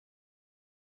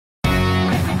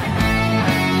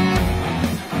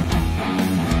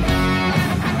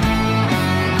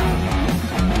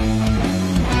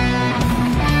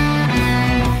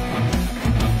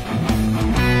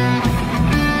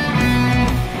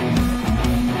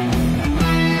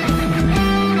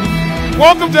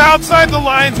Welcome to Outside the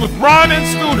Lines with Ron and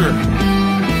Scooter.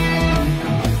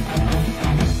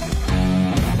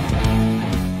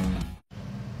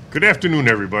 Good afternoon,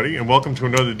 everybody, and welcome to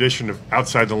another edition of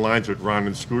Outside the Lines with Ron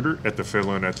and Scooter at the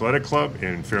Fairlawn Athletic Club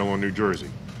in Fairlawn, New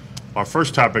Jersey. Our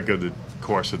first topic of the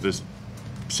course of this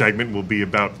segment will be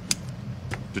about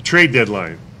the trade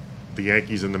deadline, the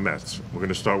Yankees and the Mets. We're going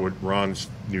to start with Ron's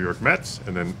New York Mets,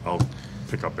 and then I'll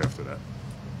pick up after that.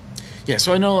 Yeah,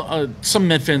 so I know some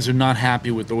Met fans are not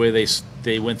happy with the way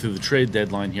they went through the trade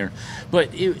deadline here, but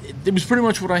it was pretty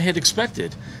much what I had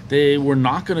expected. They were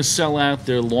not going to sell out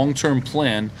their long-term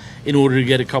plan in order to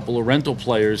get a couple of rental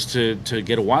players to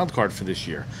get a wild card for this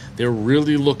year. They're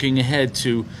really looking ahead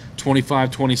to 25,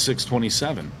 26,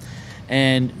 27.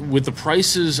 And with the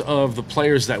prices of the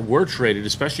players that were traded,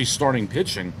 especially starting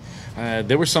pitching,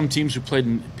 there were some teams who paid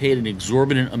an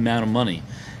exorbitant amount of money.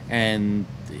 And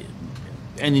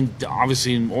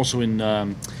obviously also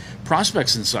in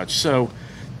prospects and such. So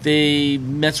the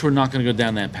Mets were not going to go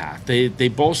down that path. They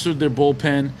bolstered their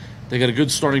bullpen. They got a good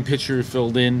starting pitcher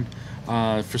filled in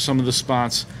for some of the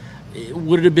spots.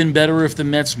 Would it have been better if the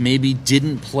Mets maybe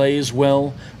didn't play as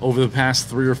well over the past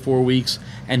 3 or 4 weeks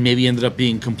and maybe ended up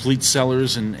being complete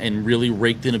sellers and really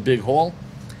raked in a big haul?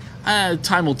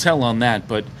 Time will tell on that,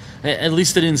 but at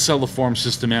least they didn't sell the farm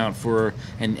system out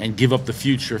and give up the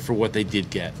future for what they did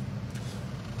get.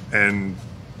 And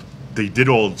they did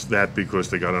all that because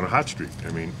they got on a hot streak.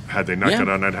 I mean, had they not got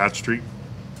on that hot streak,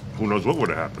 who knows what would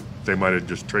have happened? They might have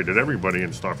just traded everybody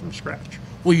and start from scratch.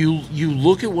 Well, you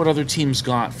look at what other teams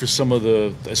got for some of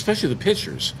especially the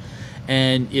pitchers,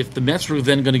 and if the Mets were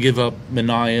then going to give up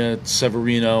Minaya,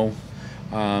 Severino,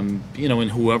 and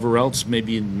whoever else,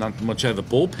 maybe not much out of the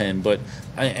bullpen, but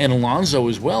and Alonso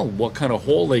as well, what kind of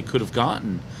haul they could have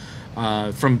gotten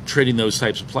from trading those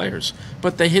types of players.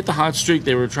 But they hit the hot streak.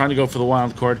 They were trying to go for the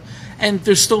wild card, and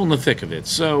they're still in the thick of it.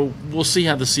 So we'll see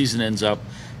how the season ends up.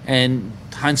 And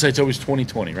hindsight's always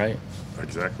 20/20, right?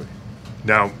 Exactly.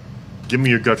 Now, give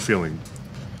me your gut feeling.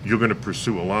 You're going to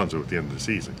pursue Alonso at the end of the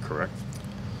season, correct?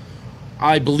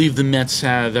 I believe the Mets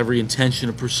have every intention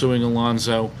of pursuing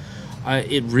Alonso.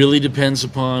 It really depends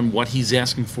upon what he's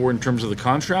asking for in terms of the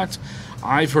contract.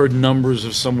 I've heard numbers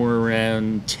of somewhere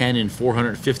around 10 and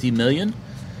 $450 million.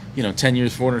 10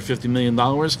 years, $450 million.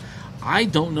 I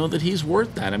don't know that he's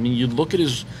worth that. I mean, you look at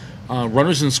his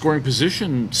runners in scoring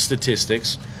position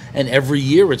statistics, and every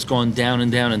year it's gone down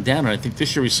and down and down. And I think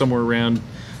this year he's somewhere around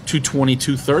 220,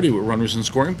 230 with runners in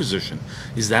scoring position.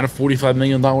 Is that a $45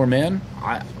 million man?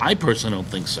 I personally don't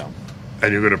think so.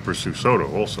 And you're going to pursue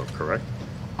Soto also, correct?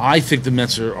 I think the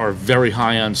Mets are very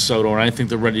high on Soto, and I think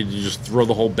they're ready to just throw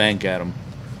the whole bank at him.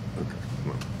 Okay.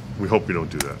 Well, we hope you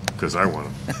don't do that, because I want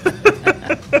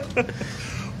him.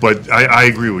 But I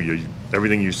agree with you.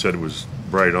 Everything you said was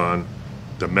right on.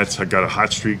 The Mets have got a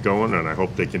hot streak going, and I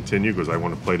hope they continue, because I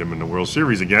want to play them in the World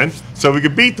Series again so we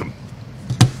can beat them.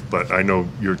 But I know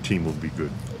your team will be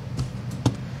good.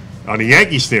 On the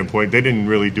Yankees standpoint, they didn't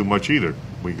really do much either.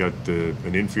 We got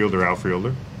an infielder,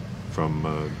 outfielder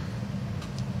from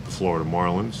Florida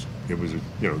Marlins. It was a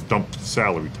dump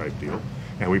salary type deal,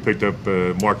 and we picked up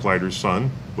Mark Leiter's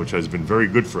son, which has been very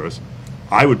good for us.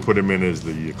 I would put him in as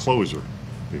the closer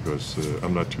because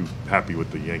I'm not too happy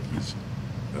with the Yankees.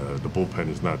 The bullpen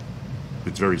is not;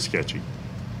 it's very sketchy.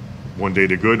 One day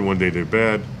they're good, one day they're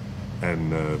bad,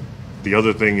 and the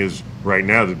other thing is right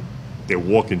now that they're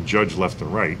walking Judge left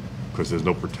and right because there's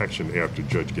no protection after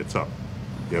Judge gets up.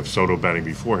 You have Soto batting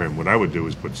before him. What I would do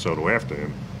is put Soto after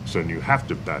him. So then you have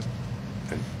to bat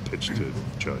and pitch to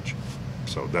Judge.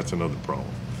 So that's another problem.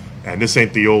 And this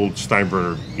ain't the old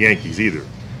Steinbrenner Yankees either.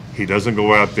 He doesn't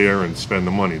go out there and spend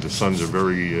the money. The Sons are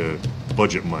very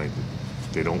budget-minded.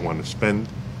 They don't want to spend.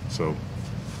 So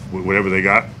whatever they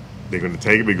got, they're going to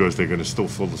take it because they're going to still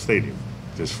fill the stadium.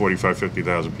 There's 45,000,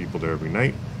 50,000 people there every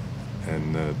night,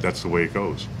 and that's the way it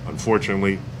goes.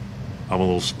 Unfortunately, I'm a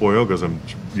little spoiled because I'm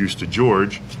used to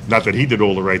George. Not that he did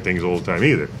all the right things all the time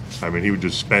either. I mean, he would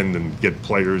just spend and get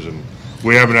players, and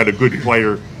we haven't had a good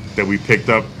player that we picked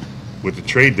up with the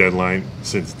trade deadline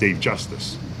since Dave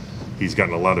Justice. He's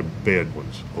gotten a lot of bad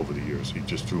ones over the years. He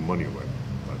just threw money away.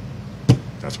 But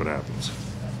that's what happens.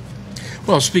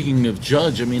 Well, speaking of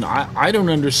Judge, I mean, I don't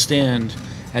understand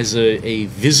as a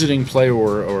visiting player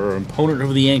or an opponent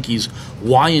of the Yankees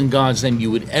why in God's name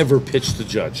you would ever pitch to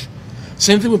Judge.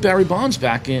 Same thing with Barry Bonds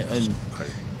back in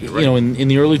the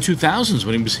early 2000s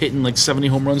when he was hitting like 70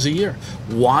 home runs a year.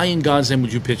 Why in God's name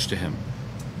would you pitch to him?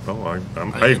 Oh,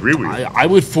 I agree with you. I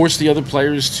would force the other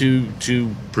players to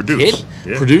produce,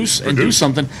 and do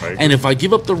something. And if I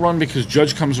give up the run because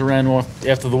Judge comes around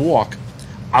after the walk,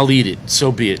 I'll eat it.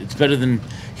 So be it. It's better than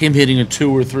him hitting a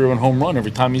 2 or 3 run home run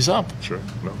every time he's up. Sure.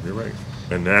 No, you're right.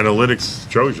 And the analytics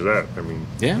shows you that. I mean,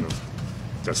 Yeah. you know,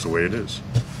 that's the way it is.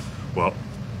 Well,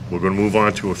 we're going to move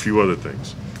on to a few other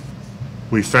things.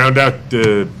 We found out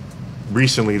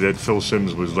recently that Phil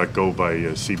Simms was let go by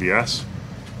CBS,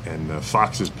 and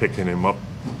Fox is picking him up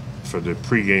for the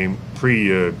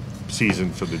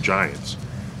pre-season for the Giants.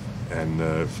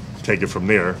 And take it from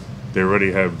there. They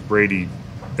already have Brady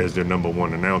as their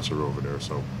 #1 announcer over there,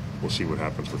 so we'll see what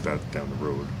happens with that down the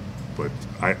road. But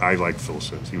I like Phil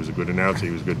Simms. He was a good announcer.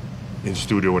 He was good in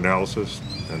studio analysis,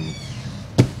 and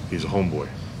he's a homeboy.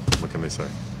 What can they say?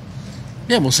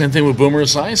 Yeah, well, same thing with Boomer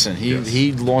Esiason. Yes.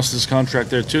 He lost his contract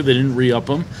there too. They didn't re-up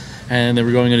him, and they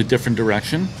were going in a different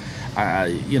direction.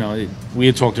 You know, we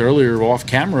had talked earlier off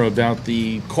camera about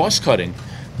the cost cutting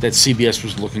that CBS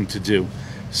was looking to do.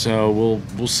 So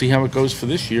we'll see how it goes for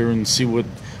this year and see what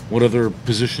other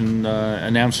position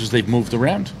announcers they've moved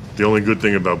around. The only good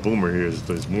thing about Boomer here is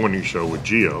his morning show with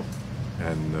Gio,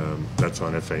 and that's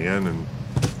on FAN, and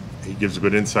he gives a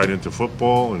good insight into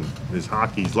football and his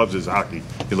hockey. He loves his hockey.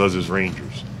 He loves his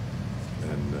Rangers,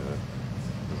 and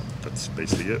that's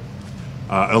basically it.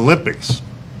 Olympics.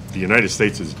 The United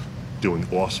States is doing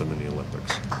awesome in the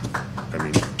Olympics. I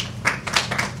mean,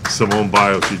 Simone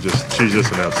Biles, she's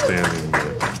just an outstanding.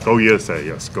 Go USA,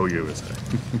 yes, go USA.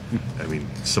 I mean,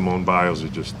 Simone Biles is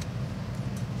just,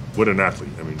 what an athlete.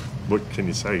 I mean, what can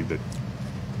you say that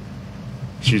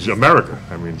she's America?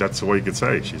 I mean, that's all you could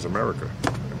say. She's America.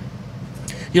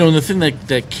 You know, and the thing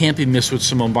that can't be missed with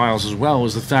Simone Biles as well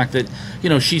is the fact that, you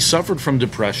know, she suffered from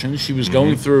depression. She was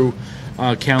going through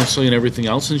counseling and everything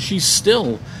else, and she's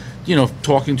still, you know,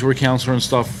 talking to her counselor and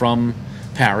stuff from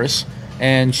Paris,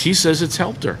 and she says it's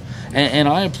helped her. And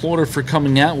I applaud her for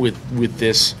coming out with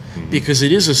this, because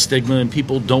it is a stigma and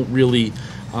people don't really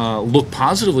look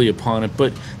positively upon it,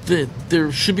 but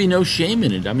there should be no shame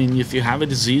in it. I mean, if you have a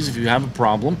disease, if you have a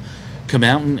problem, come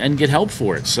out and get help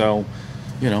for it. So,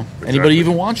 you know, anybody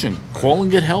even watching, call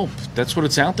and get help. That's what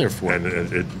it's out there for. And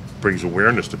it brings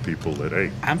awareness to people that,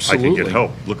 hey, Absolutely. I can get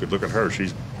help. Look at her.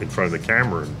 She's in front of the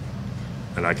camera,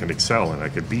 and I can excel, and I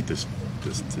can beat this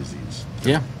disease.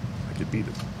 Yeah. I could beat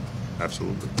it.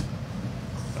 Absolutely.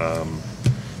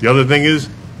 The other thing is,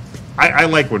 I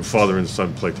like when father and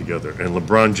son play together. And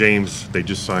LeBron James, they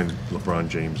just signed LeBron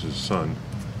James's son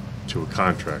to a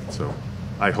contract. So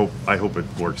I hope it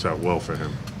works out well for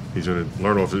him. He's going to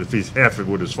learn off. If he's half of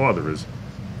what his father is,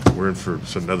 we're in for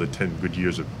another 10 good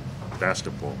years of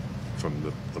basketball from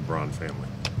the LeBron family.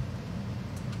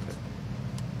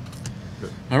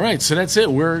 Okay. All right, so that's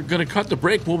it. We're going to cut the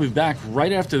break. We'll be back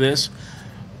right after this.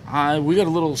 We got a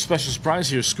little special surprise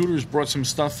here. Scooter's brought some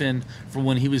stuff in from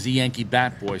when he was the Yankee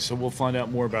bat boy, so we'll find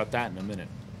out more about that in a minute.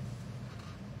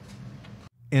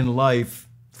 In life,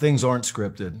 things aren't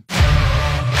scripted.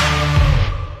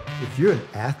 If you're an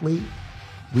athlete,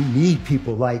 we need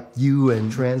people like you and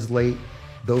translate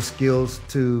those skills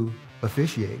to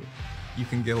officiating. You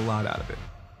can get a lot out of it.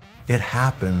 It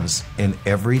happens in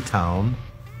every town,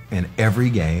 in every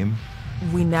game.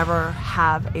 We never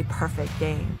have a perfect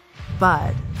game,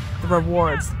 but the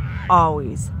rewards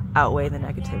always outweigh the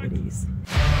negativities.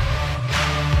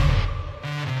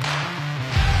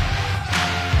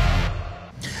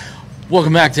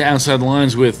 Welcome back to Outside the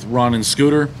Lines with Ron and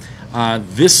Scooter.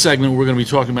 This segment, we're going to be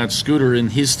talking about Scooter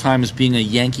and his time as being a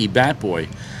Yankee bat boy.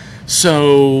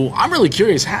 So I'm really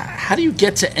curious, how do you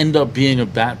get to end up being a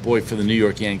bat boy for the New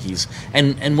York Yankees?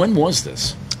 And when was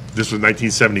this? This was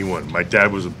 1971. My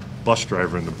dad was a bus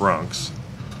driver in the Bronx,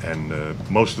 and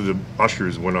most of the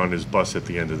ushers went on his bus at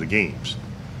the end of the games.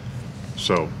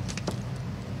 So,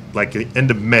 like at the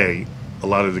end of May, a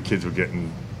lot of the kids were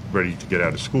getting ready to get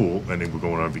out of school, and they were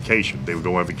going on vacation. They would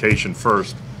go on vacation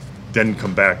first, then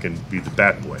come back and be the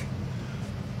bat boy.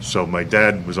 So my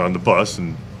dad was on the bus,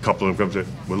 and a couple of them come to,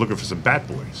 we're looking for some bat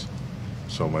boys.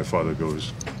 So my father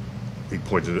goes, he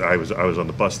pointed, I was on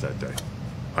the bus that day,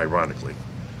 ironically.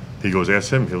 He goes,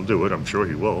 ask him, he'll do it, I'm sure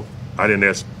he will. I didn't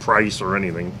ask price or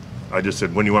anything. I just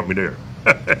said, when do you want me there?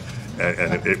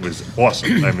 and it was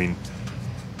awesome. I mean,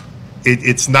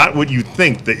 it's not what you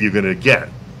think that you're going to get.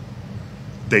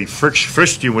 They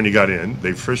frisked you when you got in.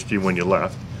 They frisked you when you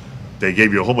left. They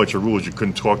gave you a whole bunch of rules. You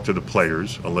couldn't talk to the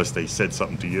players unless they said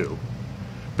something to you.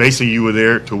 Basically, you were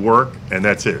there to work, and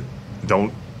that's it.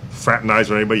 Don't fraternize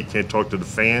with anybody. You can't talk to the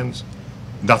fans.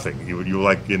 Nothing. You were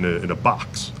like in a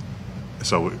box.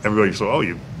 So everybody said, oh,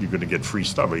 you're going to get free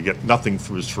stuff. You get nothing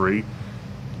was free.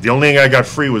 The only thing I got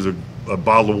free was a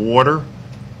bottle of water,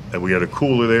 and we had a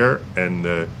cooler there, and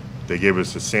they gave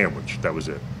us a sandwich. That was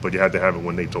it. But you had to have it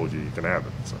when they told you can have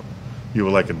it. So you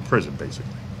were like in prison,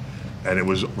 basically. And it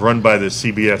was run by the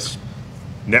CBS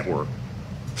network.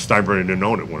 Steinbrenner didn't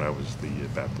own it when I was the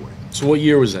bat boy. So what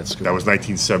year was that, Scoop? That was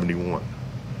 1971.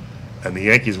 And the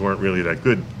Yankees weren't really that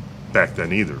good back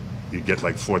then either. You'd get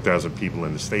like 4,000 people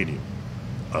in the stadium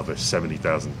of a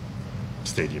 70,000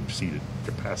 stadium seated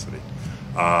capacity.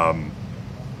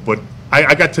 But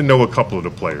I got to know a couple of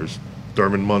the players.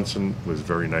 Thurman Munson was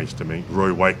very nice to me.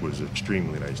 Roy White was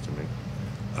extremely nice to me.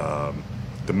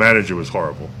 The manager was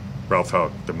horrible. Ralph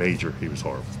Houck, the major, he was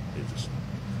horrible. He was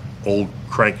old,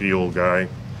 cranky old guy.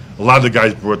 A lot of the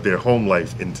guys brought their home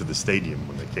life into the stadium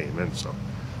when they came in, so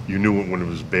you knew when it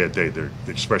was a bad day. The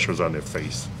expression was on their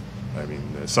face. I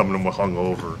mean, some of them were hung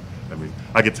over. I mean,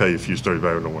 I could tell you a few stories,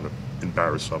 but I don't want to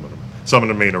embarrass some of them. Some of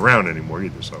them ain't around anymore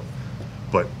either, so.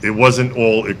 But it wasn't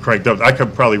all it cranked up. I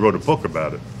could probably wrote a book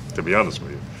about it, to be honest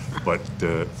with you. But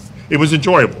it was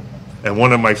enjoyable. And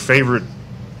one of my favorite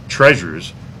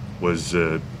treasures was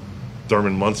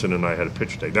Thurman Munson and I had a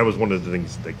picture take. That was one of the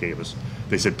things they gave us.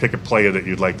 They said, pick a player that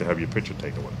you'd like to have your picture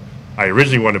taken with. I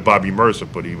originally wanted Bobby Mercer,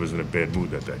 but he was in a bad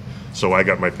mood that day. So I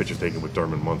got my picture taken with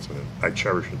Thurman Munson, and I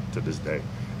cherish it to this day.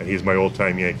 And he's my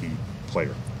old-time Yankee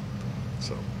player.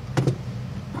 So,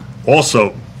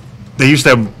 also, they used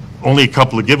to have only a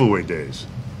couple of giveaway days.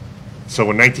 So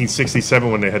in 1967,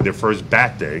 when they had their first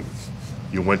bat day,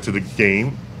 you went to the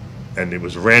game, and it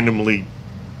was randomly,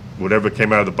 whatever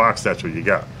came out of the box, that's what you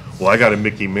got. Well, I got a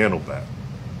Mickey Mantle bat.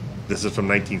 This is from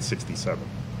 1967,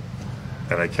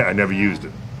 and I never used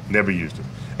it. Never used it.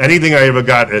 Anything I ever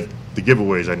got at the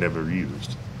giveaways, I never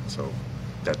used. So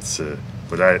that's,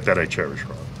 but I cherish,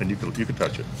 Ron. And you can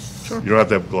touch it. Sure. You don't have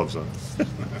to have gloves on.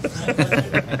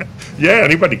 Yeah,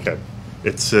 anybody can.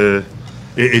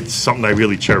 It's something I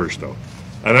really cherish, though.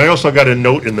 And I also got a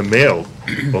note in the mail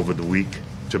over the week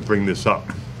to bring this up.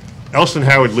 Elston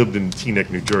Howard lived in Teaneck,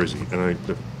 New Jersey, and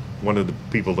one of the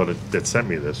people that sent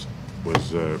me this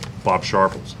was Bob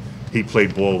Sharples. He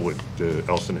played ball with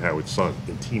Elston Howard's son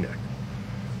in Teaneck.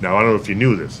 Now, I don't know if you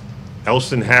knew this.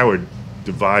 Elston Howard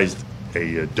devised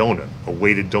a donut, a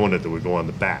weighted donut that would go on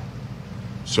the bat.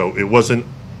 So it wasn't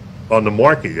on the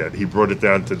market yet. He brought it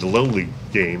down to the Little League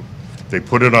game. They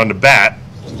put it on the bat,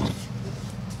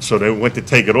 so they went to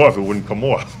take it off. It wouldn't come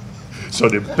off. So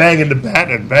they're banging the bat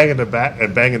and banging the bat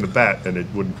and banging the bat, and it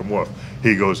wouldn't come off.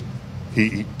 He goes,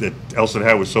 Elston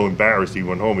Howard was so embarrassed, he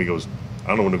went home. He goes, I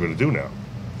don't know what I'm going to do now.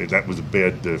 That was a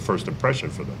bad first impression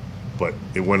for them. But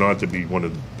it went on to be one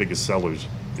of the biggest sellers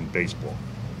in baseball.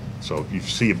 So if you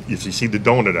see the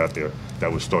donut out there,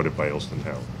 that was started by Elston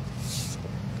Howard.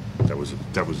 That was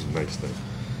a nice thing.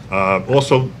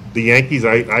 Also, the Yankees,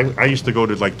 I used to go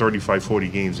to like 35, 40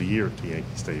 games a year at the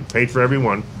Yankee Stadium. Paid for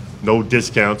everyone, no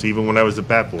discounts, even when I was a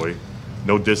bat boy,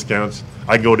 no discounts.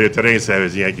 I go there today and say,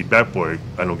 as a Yankee bat boy,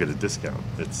 I don't get a discount.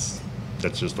 That's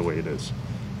just the way it is.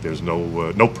 There's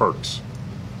no perks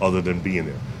other than being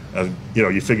there.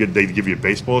 You figured they'd give you a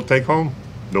baseball to take home?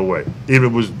 No way. If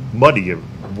it was muddy and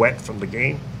wet from the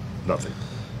game, nothing.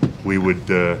 We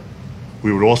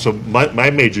would also,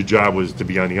 my major job was to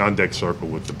be on the on-deck circle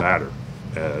with the batter.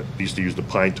 We used to use the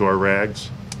pine tar rags.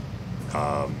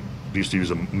 We used to use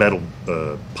a metal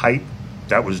pipe.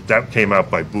 That came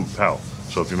out by Boog Powell.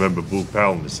 So if you remember Boog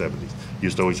Powell in the 70s, he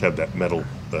used to always have that metal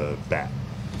bat.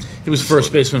 He was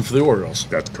first baseman for the Orioles.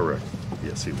 That's correct.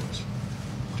 Yes, he was.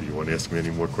 Do you want to ask me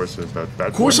any more questions about that?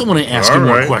 Of course I want to ask you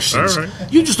more questions. All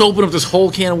right. You just opened up this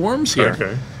whole can of worms here.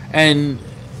 Okay. And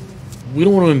we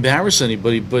don't want to embarrass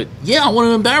anybody, but yeah, I want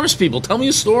to embarrass people. Tell me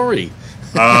a story.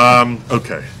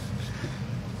 Okay.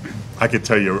 I could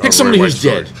tell you Pick somebody who's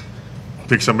dead.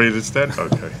 Pick somebody that's dead?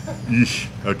 Okay. Yeesh.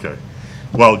 Okay.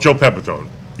 Well, Joe Pepitone.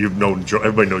 You've known Joe.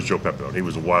 Everybody knows Joe Pepitone. He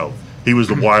was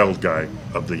the wild guy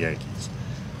of the Yankees.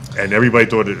 And everybody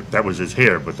thought that was his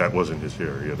hair, but that wasn't his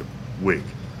hair. He had a wig.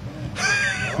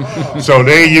 So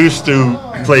they used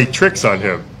to play tricks on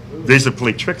him.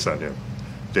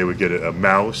 They would get a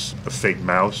mouse, a fake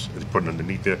mouse, and put it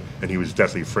underneath there, and he was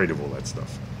deathly afraid of all that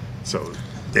stuff. So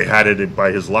they had it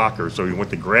by his locker, so he went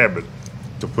to grab it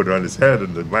to put it on his head,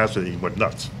 and the mouse, he went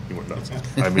nuts.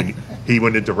 I mean, he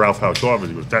went into Ralph Houck's office.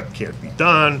 He goes, that can't be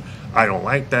done. I don't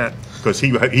like that. Because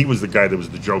he was the guy that was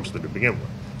the jokester to begin with.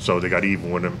 So they got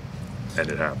even with him, and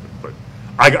it happened. But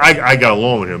I got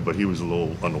along with him, but he was a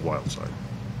little on the wild side.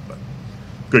 But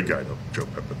good guy, though, Joe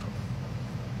Pepitone.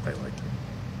 I liked him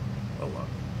a lot.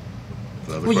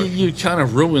 Well, you kind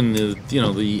of ruined the stigma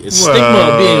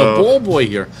of being a ball boy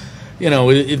here.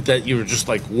 That you were just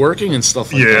like working and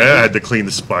stuff like that. Yeah, I had to clean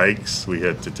the spikes. We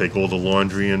had to take all the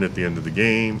laundry in at the end of the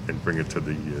game and bring it to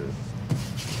the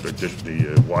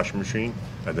washing machine,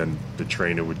 and then the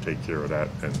trainer would take care of that.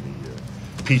 And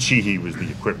Pete Sheehy was the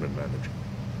equipment manager,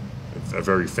 a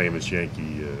very famous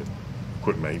Yankee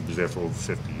equipment. He was there for over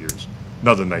 50 years.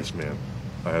 Another nice man.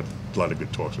 I had a lot of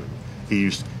good talks with him.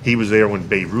 He was there when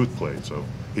Babe Ruth played, so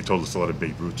he told us a lot of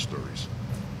Babe Ruth stories.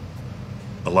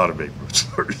 A lot of Babe Ruth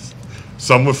stories.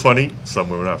 Some were funny, some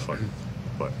were not funny,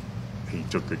 but he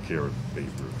took good care of Babe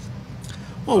Ruth.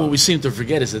 Well, what we seem to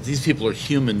forget is that these people are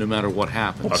human no matter what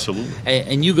happens. Absolutely.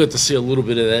 And you got to see a little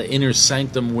bit of that inner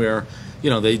sanctum where, you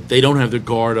know, they don't have their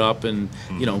guard up and,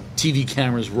 you know, TV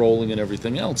cameras rolling and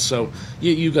everything else. So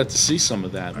you got to see some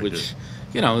of that, which,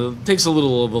 you know, takes a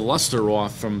little of the luster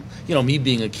off from, you know, me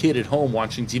being a kid at home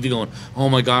watching TV going, oh,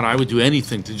 my God, I would do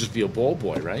anything to just be a ball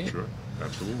boy, right? Sure,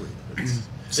 absolutely.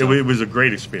 It was a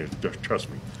great experience, trust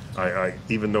me. I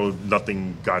even though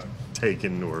nothing got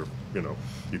taken or, you know,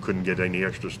 you couldn't get any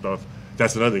extra stuff,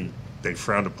 that's another thing. They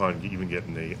frowned upon even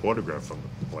getting an autograph from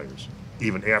the players,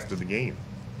 even after the game.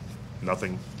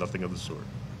 Nothing of the sort.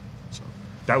 So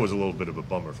that was a little bit of a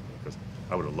bummer for me because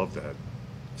I would have loved to have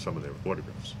some of their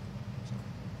autographs.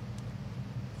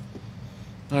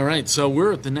 All right, so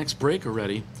we're at the next break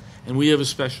already, and we have a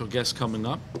special guest coming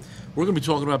up. We're going to be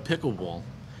talking about pickleball,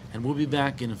 and we'll be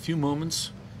back in a few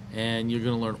moments, and you're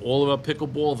going to learn all about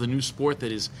pickleball, the new sport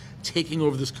that is taking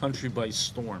over this country by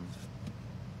storm.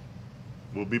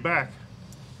 We'll be back.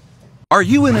 Are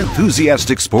you an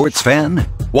enthusiastic sports fan?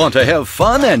 Want to have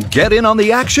fun and get in on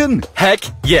the action? Heck,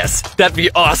 yes. That'd be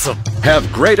awesome.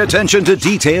 Have great attention to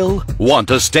detail? Want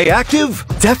to stay active?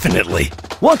 Definitely.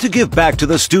 Want to give back to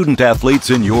the student athletes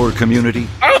in your community?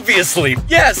 Obviously,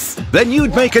 yes. Then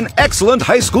you'd make an excellent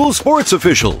high school sports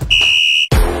official.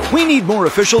 We need more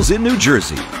officials in New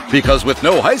Jersey, because with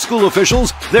no high school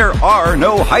officials, there are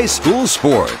no high school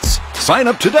sports. Sign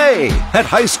up today at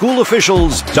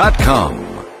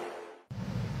highschoolofficials.com.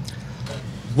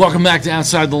 Welcome back to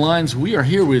Outside the Lines. We are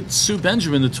here with Sue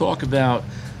Benjamin to talk about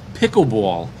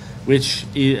pickleball, which,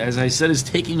 as I said, is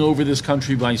taking over this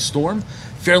country by storm.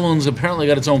 Fairland's apparently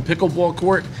got its own pickleball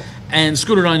court, and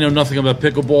Scooter and I know nothing about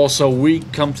pickleball, so we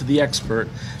come to the expert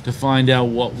to find out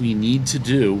what we need to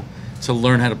do to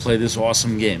learn how to play this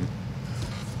awesome game.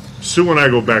 Sue and I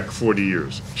go back 40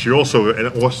 years. She's also an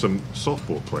awesome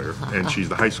softball player, and she's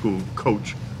the high school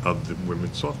coach of the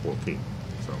women's softball team.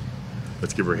 So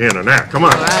let's give her a hand on that. Come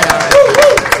on.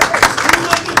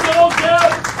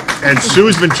 And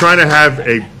Sue's been trying to have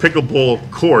a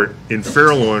pickleball court in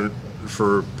Fairlawn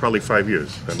for probably 5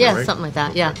 years. Yeah, right? something like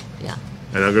that. Yeah, yeah.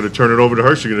 And I'm going to turn it over to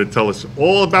her. She's going to tell us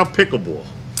all about pickleball.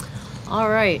 All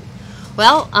right.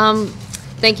 Well,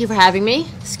 thank you for having me,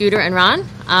 Scooter and Ron.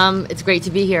 It's great to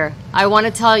be here. I want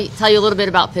to tell you a little bit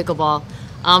about pickleball.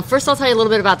 First, I'll tell you a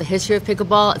little bit about the history of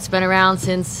pickleball. It's been around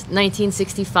since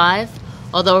 1965,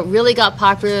 although it really got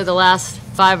popular the last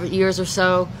 5 years or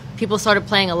so. People started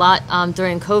playing a lot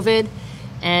during COVID,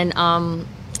 and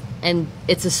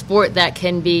it's a sport that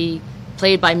can be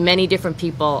played by many different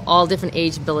people, all different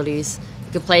age abilities.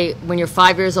 You can play when you're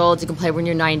 5 years old. You can play when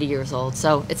you're 90 years old.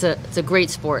 So it's a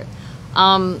great sport.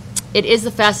 It is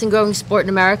the fastest growing sport in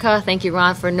America. Thank you,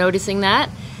 Ron, for noticing that.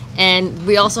 And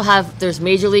we also there's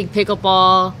Major League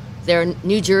Pickleball.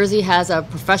 New Jersey has a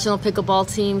professional pickleball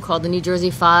team called the New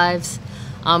Jersey Fives.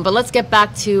 But let's get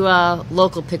back to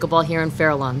local pickleball here in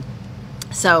Fairlawn.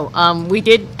 So we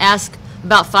did ask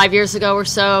about 5 years ago or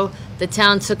so. The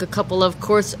town took a couple of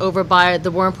courts over by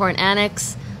the Warren Point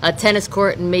Annex, a tennis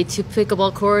court, and made 2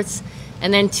 pickleball courts.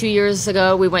 And then 2 years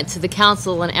ago, we went to the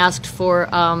council and asked for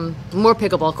more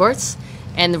pickleball courts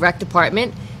and the rec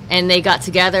department. And they got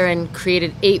together and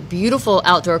created 8 beautiful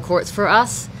outdoor courts for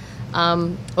us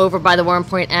over by the Warren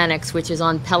Point Annex, which is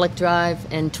on Pellick Drive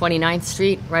and 29th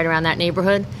Street, right around that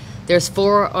neighborhood. There's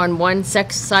 4 on one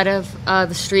side of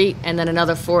the street, and then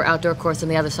another 4 outdoor courts on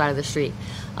the other side of the street.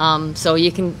 So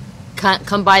you can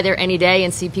come by there any day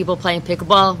and see people playing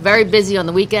pickleball. Very busy on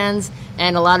the weekends,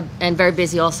 and very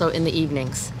busy also in the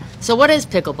evenings. So what is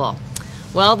pickleball?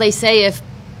 Well, they say if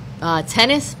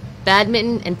tennis,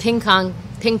 badminton, and ping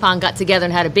pong got together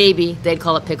and had a baby, they'd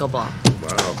call it pickleball.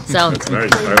 Wow. So that's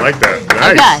nice. I like that.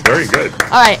 Nice. Okay. Very good.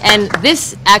 All right, and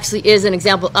this actually is an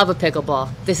example of a pickleball.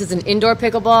 This is an indoor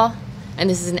pickleball, and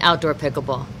this is an outdoor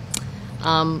pickleball.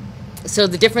 So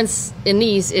the difference in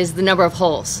these is the number of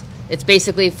holes. It's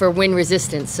basically for wind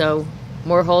resistance, so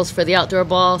more holes for the outdoor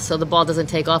ball, so the ball doesn't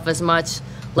take off as much,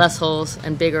 less holes,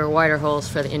 and bigger, wider holes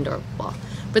for the indoor ball.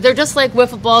 But they're just like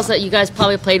wiffle balls that you guys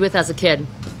probably played with as a kid.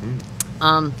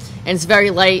 And it's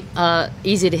very light,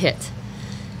 easy to hit.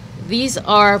 These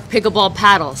are pickleball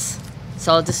paddles.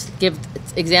 So I'll just give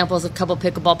examples of a couple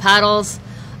pickleball paddles.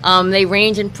 They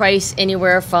range in price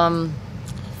anywhere from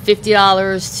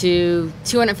 $50 to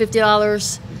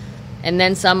 $250, and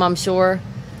then some, I'm sure.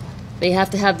 They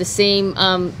have to have the same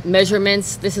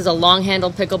measurements. This is a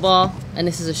long-handled pickleball, and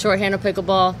this is a short-handled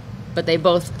pickleball, but they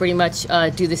both pretty much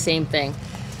do the same thing.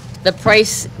 The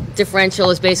price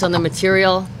differential is based on the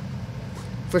material.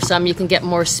 For some, you can get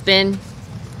more spin.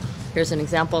 Here's an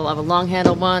example of a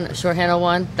long-handled one, a short-handled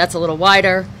one. That's a little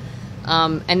wider.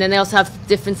 And then they also have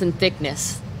difference in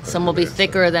thickness. Some will be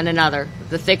thicker than another.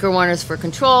 The thicker one is for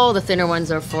control. The thinner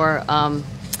ones are for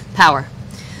power.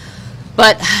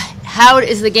 But how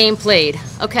is the game played?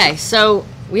 Okay, so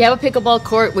we have a pickleball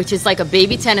court, which is like a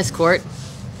baby tennis court.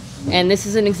 And this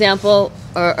is an example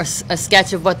or a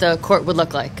sketch of what the court would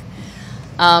look like.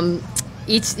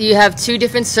 You have two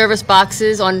different service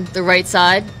boxes on the right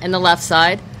side and the left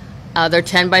side. They're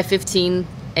 10 by 15,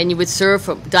 and you would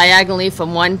serve diagonally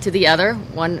from one to the other,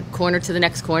 one corner to the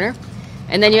next corner.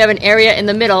 And then you have an area in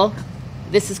the middle.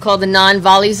 This is called the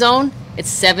non-volley zone. It's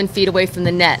 7 feet away from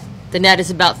the net. The net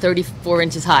is about 34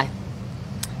 inches high.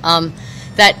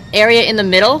 That area in the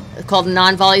middle, called the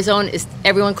non-volley zone,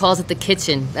 everyone calls it the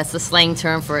kitchen. That's the slang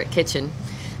term for it, kitchen.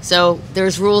 So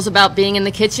there's rules about being in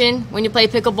the kitchen when you play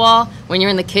pickleball. When you're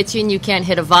in the kitchen, you can't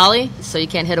hit a volley, so you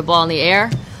can't hit a ball in the air.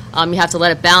 You have to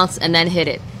let it bounce and then hit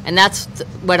it. And that's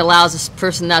what allows a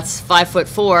person that's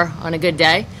 5'4" on a good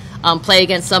day play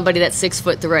against somebody that's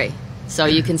 6'3". So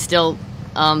you can still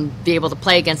be able to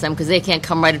play against them because they can't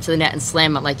come right up to the net and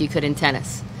slam it like you could in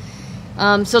tennis.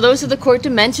 So those are the court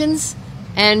dimensions.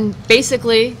 And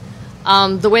basically,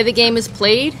 the way the game is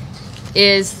played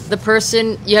is the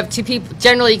person, you have two people,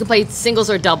 generally you can play singles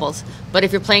or doubles, but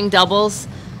if you're playing doubles,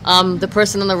 the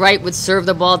person on the right would serve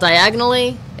the ball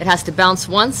diagonally. It has to bounce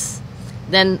once.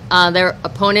 Then their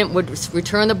opponent would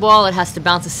return the ball. It has to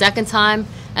bounce a second time.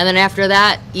 And then after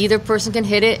that, either person can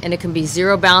hit it, and it can be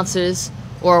 0 bounces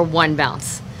or 1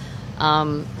 bounce.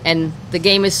 And the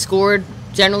game is scored,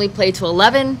 generally played to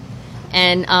 11,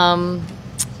 and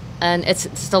it's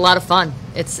just a lot of fun.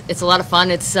 It's a lot of fun.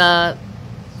 It's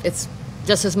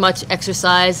just as much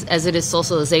exercise as it is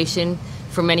socialization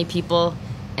for many people,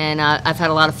 and I've had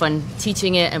a lot of fun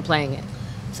teaching it and playing it.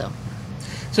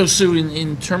 So Sue,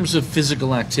 in terms of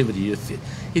physical activity,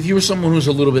 if you were someone who's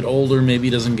a little bit older, maybe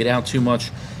doesn't get out too much,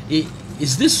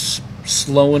 is this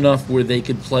slow enough where they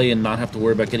could play and not have to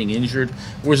worry about getting injured,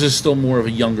 or is this still more of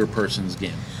a younger person's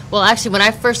game? Well, actually, when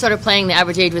I first started playing, the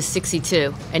average age was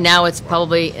 62, and now it's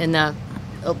probably in the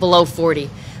below 40,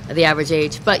 the average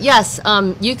age. But yes,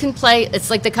 you can play. It's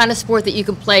like the kind of sport that you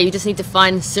can play. You just need to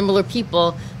find similar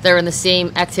people that are in the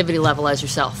same activity level as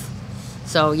yourself.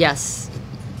 So yes,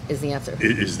 is the answer.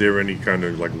 Is there any kind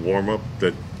of like warm up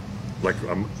that, like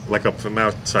I'm from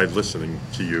outside listening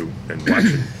to you and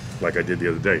watching, like I did the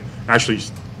other day. Actually,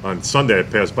 on Sunday I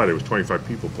passed by. There was 25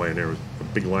 people playing. There was a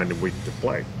big line to wait to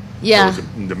play. Yeah. So it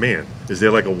was in demand. Is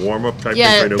there like a warm up type thing?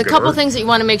 Yeah, the couple things that you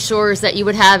want to make sure is that you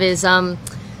would have is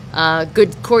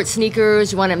good court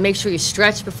sneakers. You want to make sure you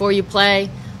stretch before you play.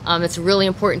 It's really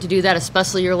important to do that,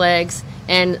 especially your legs,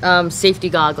 and safety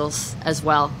goggles as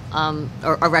well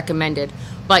are recommended.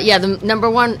 But yeah, the number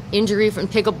one injury from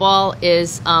pickleball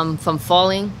is from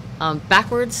falling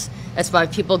backwards. That's by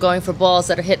people going for balls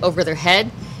that are hit over their head.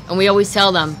 And we always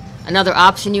tell them, another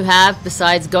option you have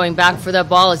besides going back for that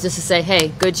ball is just to say, hey,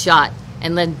 good shot,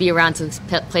 and then be around to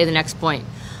play the next point.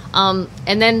 And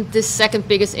then the second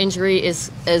biggest injury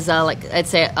is like I'd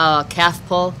say a calf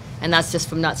pull, and that's just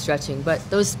from not stretching. But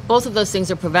both of those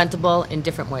things are preventable in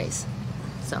different ways.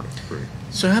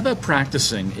 So how about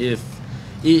practicing? If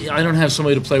I don't have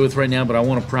somebody to play with right now, but I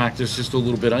want to practice just a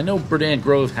little bit. I know Burdett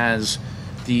Grove has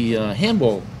the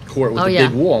handball court with the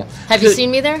big wall. Have you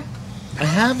seen me there? I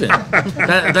haven't.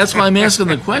 That's why I'm asking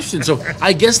the question. So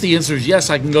I guess the answer is yes.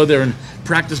 I can go there and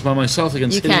practice by myself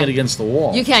against hitting it against the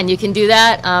wall. You can do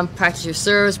that. Practice your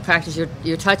serves, practice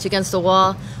your touch against the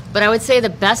wall. But I would say the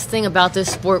best thing about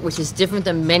this sport, which is different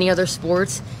than many other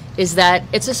sports, is that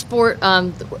it's a sport,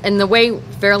 and the way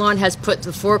Fairlawn has put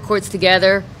the 4 courts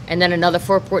together and then another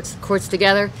 4 courts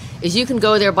together, is you can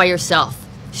go there by yourself,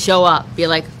 show up, be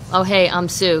like, oh, hey, I'm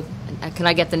Sue, can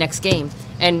I get the next game?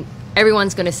 And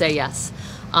everyone's going to say yes.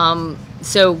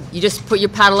 So you just put your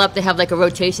paddle up. They have like a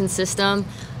rotation system.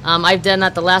 I've done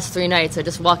that the last 3 nights. I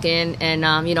just walk in and,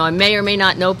 I may or may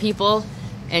not know people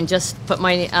and just put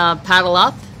my paddle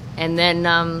up, and then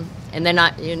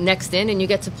you're next in, and you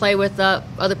get to play with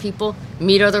other people,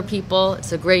 meet other people.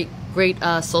 It's a great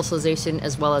socialization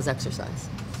as well as exercise.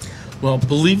 Well,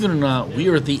 believe it or not, we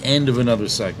are at the end of another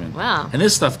segment. Wow. And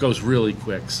this stuff goes really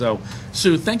quick. So,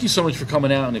 Sue, thank you so much for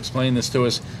coming out and explaining this to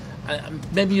us.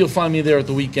 Maybe you'll find me there at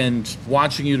the weekend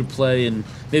watching you to play, and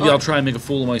maybe I'll try and make a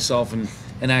fool of myself and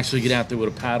and actually get out there with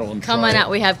a paddle and Come try on it. out.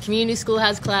 We have community school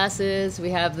has classes.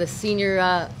 We have the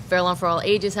senior Fairlawn for All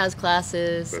Ages has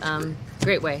classes.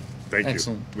 Great way. Thank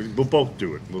Excellent. you. We'll both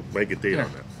do it. We'll make a date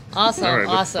on that. Awesome, All right,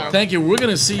 awesome. Thank you. We're going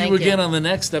to see Thank you again you. on the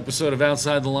next episode of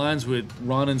Outside the Lines with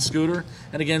Ron and Scooter.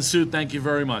 And again, Sue, thank you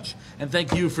very much. And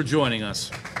thank you for joining us.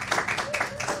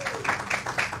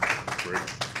 Great.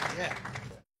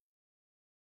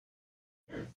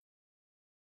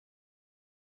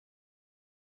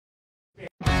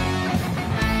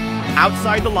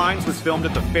 Outside the Lines was filmed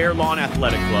at the Fair Lawn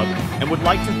Athletic Club and would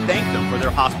like to thank them for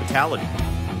their hospitality.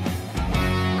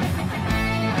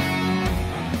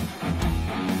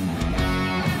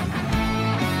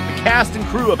 The cast and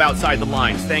crew of Outside the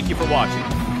Lines, thank you for watching.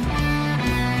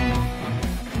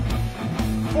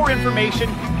 For information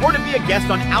or to be a guest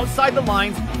on Outside the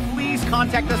Lines, please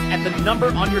contact us at the number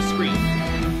on your screen.